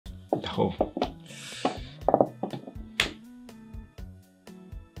No.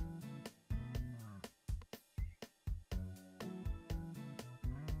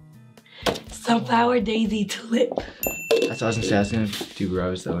 Sunflower, daisy, tulip. That's what I was gonna say. I was gonna do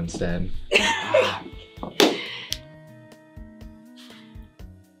rose though instead.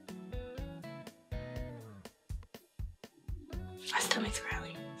 My stomach's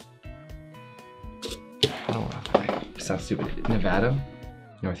growling. I don't want to play. Sounds stupid. Nevada,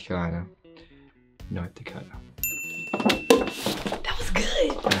 North Carolina, North Dakota. That was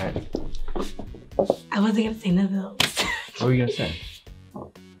good. Alright. I wasn't gonna say none of those. What were you gonna say?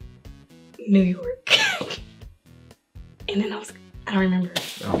 New York. And then I don't remember.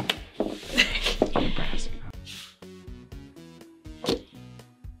 Oh. Nebraska.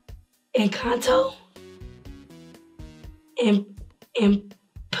 Encanto. And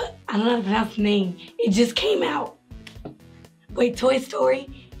I don't know how to pronounce the name. It just came out. Wait, Toy Story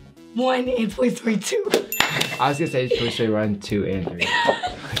 1 and Toy Story 2. I was gonna say Toy Story 1, 2, and 3.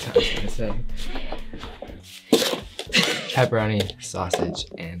 That's what I was gonna say. Pepperoni, sausage,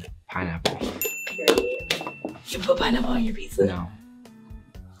 and pineapple. Period. You put pineapple on your pizza? No,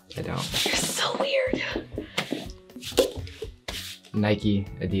 I don't. You're so weird. Nike,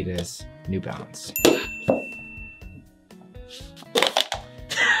 Adidas, New Balance.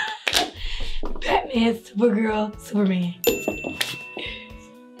 Batman, Supergirl, Superman.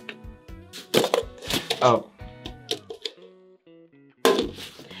 Oh.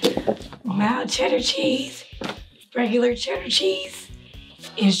 Mild cheddar cheese, regular cheddar cheese,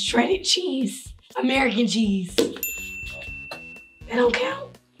 and shredded cheese. American cheese. That don't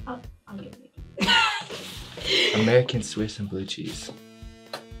count? I'll give it. American, Swiss, and blue cheese.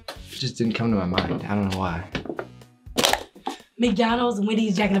 It just didn't come to my mind. I don't know why. McDonald's,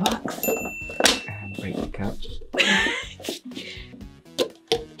 Wendy's, Jack in the Box. And break the cup.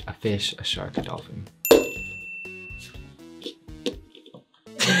 A fish, a shark, a dolphin.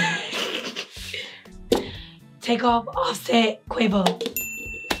 Take off, Offset, Quavo.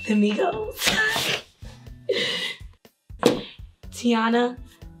 The Migos. Tiana,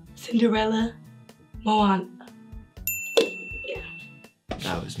 Cinderella, Moana. Yeah.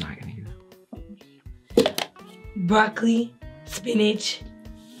 That was not gonna get it. Broccoli, spinach,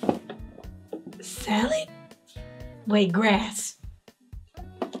 salad? Wait, grass.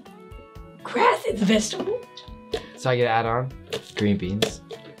 Grass is a vegetable. So I get to add on green beans.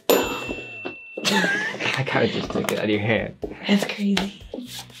 I kinda just took it out of your hand. That's crazy.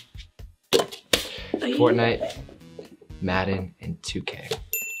 Fortnite, Madden, and 2K.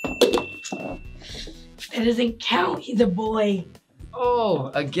 That doesn't count. He's a boy.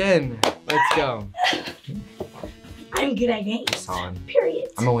 Oh, again. Let's go. I'm good at games. Solid. Period.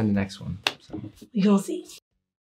 I'm gonna win the next one. So. We gonna see.